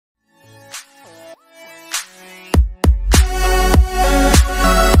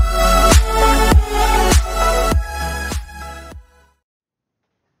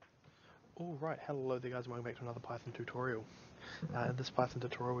Hello there guys, welcome back to another Python tutorial. In this Python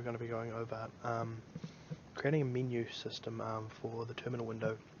tutorial we're going to be going over creating a menu system for the terminal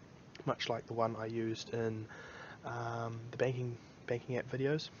window, much like the one I used in the banking app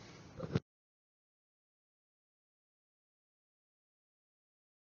videos.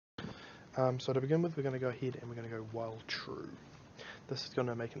 So to begin with, we're going to go ahead and we're going to go while true. This is going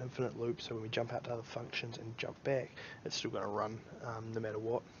to make an infinite loop, so when we jump out to other functions and jump back, it's still going to run no matter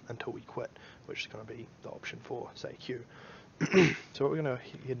what until we quit, which is going to be the option for, say, Q. So what we're going to go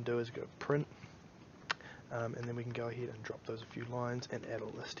ahead and do is go print, and then we can go ahead and drop those a few lines and add a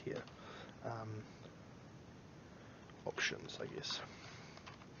list here. Options, I guess.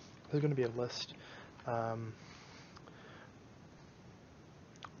 There's going to be a list, and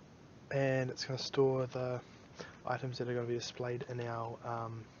it's going to store the items that are going to be displayed in our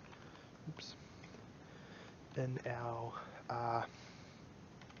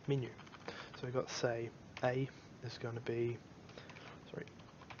menu. So we've got, say, A is going to be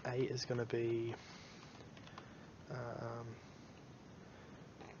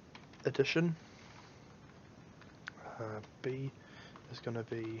addition. B is going to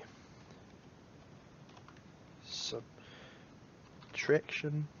be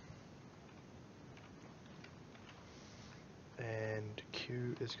subtraction, and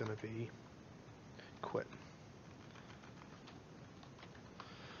Q is going to be quit.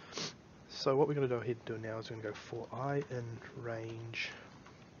 So what we're going to go ahead and do now is we're going to go for I in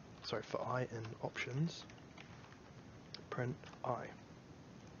options, print I.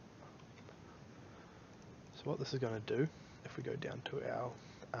 So what this is going to do, if we go down to our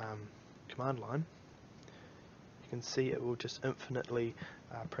command line, you can see it will just infinitely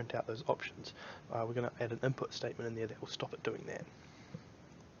print out those options. We're going to add an input statement in there that will stop it doing that.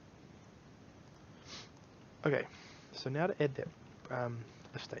 Okay, so now to add that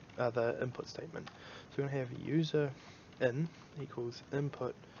the input statement, so we're going to have user in equals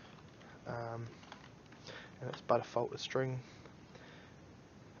input, and it's by default a string.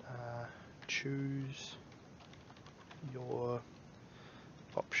 Choose your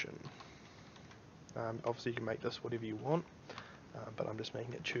option. Obviously you can make this whatever you want, but I'm just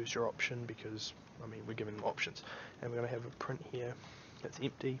making it choose your option because we're giving them options, and we're going to have a print here that's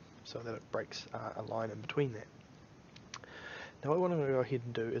empty so that it breaks a line in between that. Now what we're going to go ahead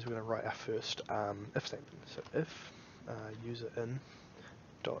and do is we're going to write our first if statement. So if user in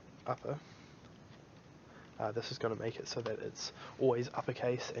dot upper, this is going to make it so that it's always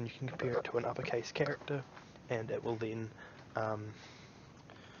uppercase, and you can compare it to an uppercase character, and it will then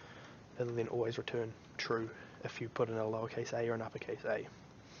always return true if you put in a lowercase a or an uppercase a.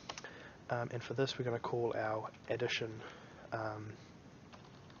 And for this we're going to call our addition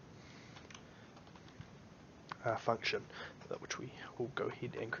function, which we will go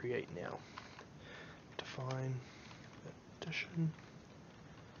ahead and create now. Define addition,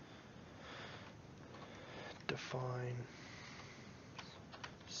 define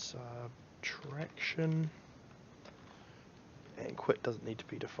subtraction, and quit doesn't need to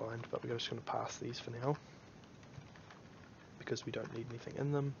be defined, but we're just going to pass these for now because we don't need anything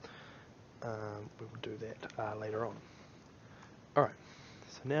in them. We will do that later on. Alright,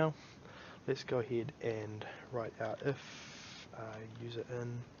 so now let's go ahead and write our if user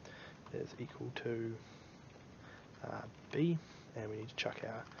in is equal to b, and we need to chuck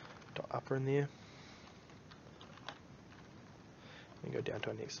our dot upper in there. Then go down to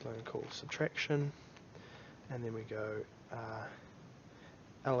our next line called subtraction, and then we go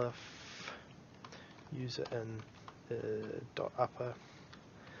elif user in dot upper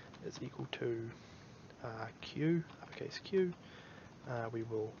is equal to q, uppercase q. We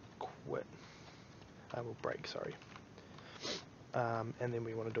will quit. Will break, sorry. And then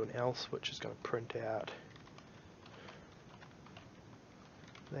we want to do an else, which is going to print out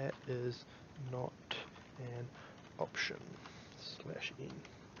that is not an option /n,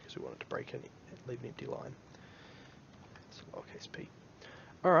 because we want it to break and leave an empty line. It's lowercase p.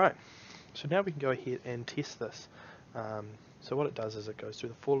 Alright, so now we can go ahead and test this. So what it does is it goes through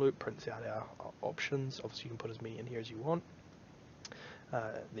the for loop, prints out our options. Obviously you can put as many in here as you want.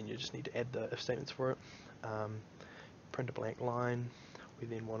 Then you just need to add the if statements for it. Print a blank line. We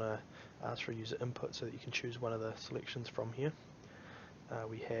then want to ask for user input so that you can choose one of the selections from here.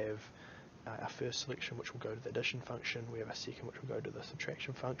 We have our first selection, which will go to the addition function. We have our second, which will go to the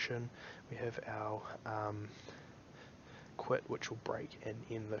subtraction function. We have our quit, which will break and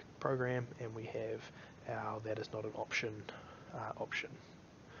end the program, and we have our that is not an option option.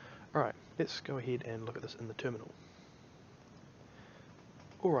 Alright, let's go ahead and look at this in the terminal.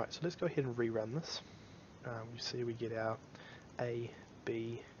 Alright, so let's go ahead and rerun this. You see we get our A,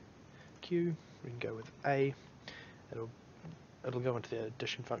 B, Q, we can go with A. It'll go into the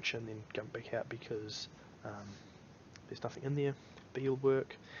addition function, then come back out because there's nothing in there. B will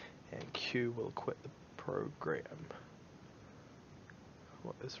work, and Q will quit the program.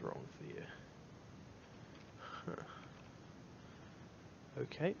 What is wrong there? Huh.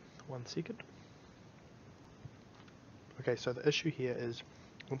 Okay, 1 second. Okay, so the issue here is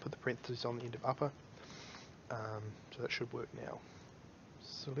we'll put the parentheses on the end of upper, so that should work now.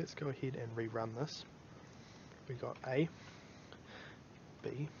 So let's go ahead and rerun this. We got A,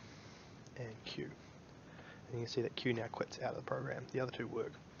 B, and Q. And you can see that Q now quits out of the program. The other two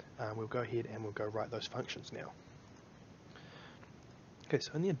work. We'll go ahead and we'll go write those functions now. Okay,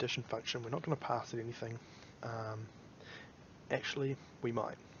 so in the addition function, we're not going to pass it anything. Actually, we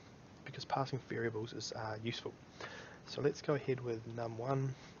might, because passing variables is useful. So let's go ahead with num1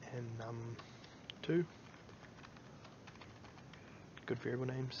 and num2. Good variable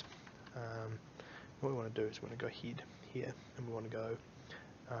names. What we want to do is we want to go ahead here, and we want to go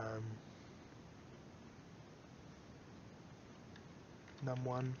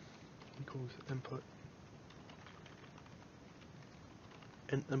num1 equals input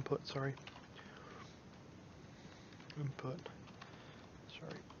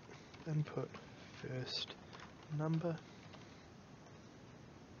input first number,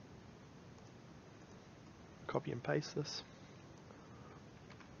 copy and paste this,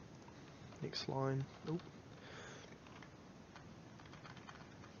 next line, and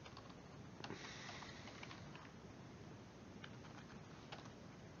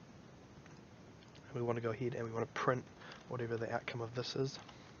we want to go ahead and we want to print whatever the outcome of this is.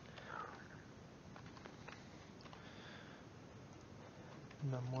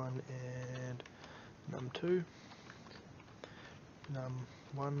 Num1 and num2,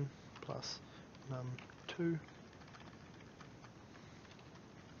 num1 plus num2,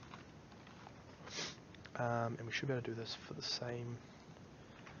 and we should be able to do this for the same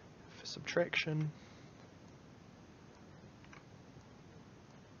for subtraction,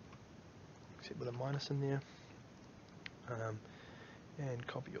 except with a minus in there, and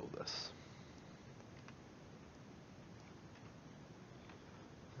copy all this.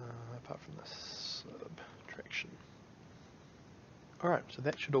 Apart from this subtraction. Alright, so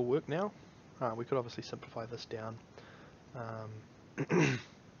that should all work now. We could obviously simplify this down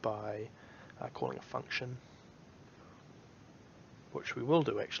by calling a function, which we will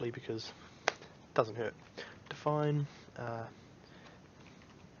do actually because it doesn't hurt. Define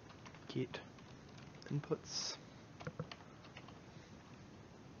get inputs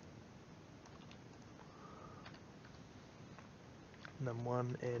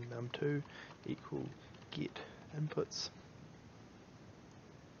num1 and num2 equal get inputs.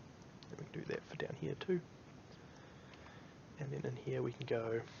 And we can do that for down here too. And then in here we can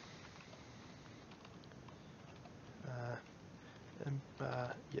go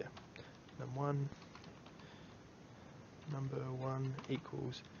num1 number 1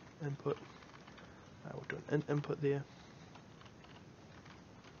 equals input. We'll do an input there.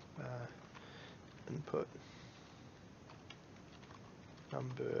 Input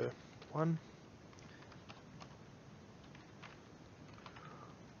number 1.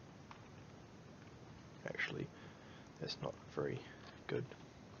 Actually, that's not very good.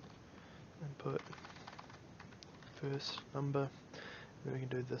 Input first number. Then we can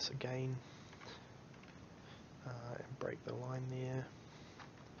do this again and break the line there.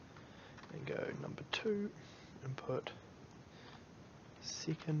 And go number 2. Input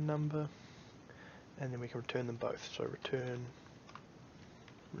second number. And then we can return them both. So return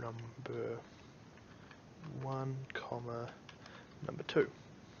number 1, comma number 2.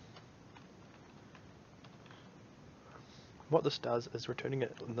 What this does is returning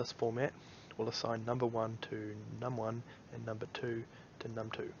it in this format will assign number 1 to num1 and number 2 to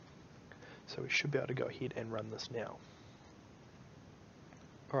num2. So we should be able to go ahead and run this now.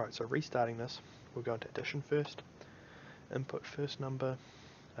 Alright, so restarting this, we'll go into addition first. Input first number,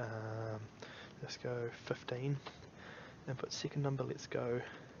 let's go 15. Input second number, let's go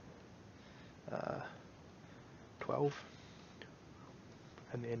 12.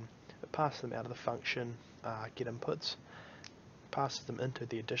 And then it passes them out of the function get inputs, passes them into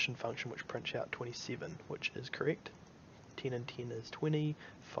the addition function which prints out 27, which is correct. 10 and 10 is 20,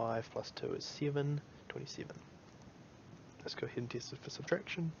 5 plus 2 is 7, 27. Let's go ahead and test it for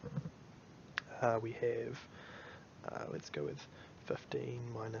subtraction. We have, let's go with 15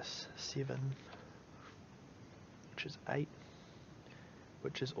 minus 7, which is 8,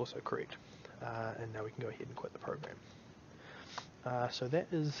 which is also correct. And now we can go ahead and quit the program. So that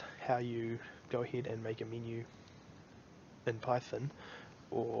is how you go ahead and make a menu in Python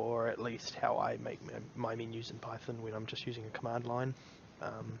or at least how I make my menus in Python when I'm just using a command line.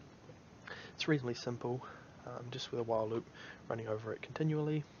 It's reasonably simple, just with a while loop running over it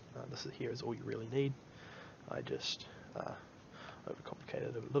continually. This here is all you really need. I just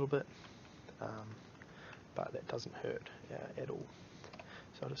overcomplicated it a little bit, but that doesn't hurt at all.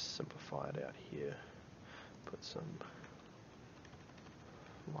 So I'll just simplify it out here, put some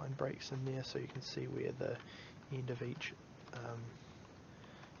line breaks in there so you can see where the end of each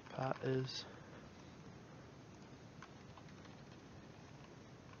part is.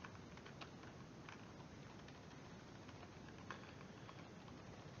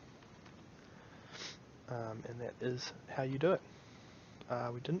 And that is how you do it.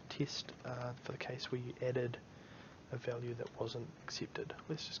 We didn't test for the case where you added a value that wasn't accepted.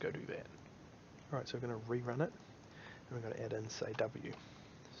 Let's just go do that. Alright, so we're going to rerun it, and we're going to add in, say, W.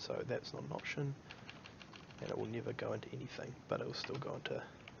 So that's not an option, and it will never go into anything, but it will still go into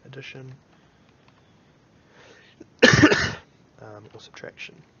addition or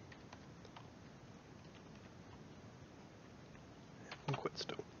subtraction. And quit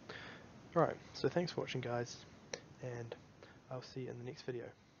still. Alright, so thanks for watching, guys, and I'll see you in the next video.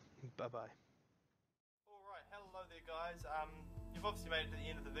 Bye bye. Alright, hello there, guys. You've obviously made it to the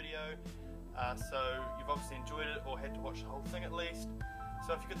end of the video, so you've obviously enjoyed it or had to watch the whole thing at least.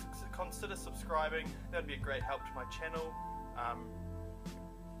 So if you could consider subscribing, that would be a great help to my channel.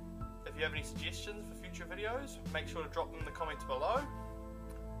 If you have any suggestions for future videos, make sure to drop them in the comments below.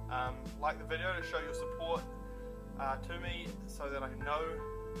 Like the video to show your support to me so that I know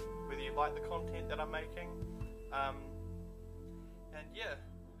whether you like the content that I'm making. And yeah,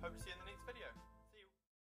 hope to see you in the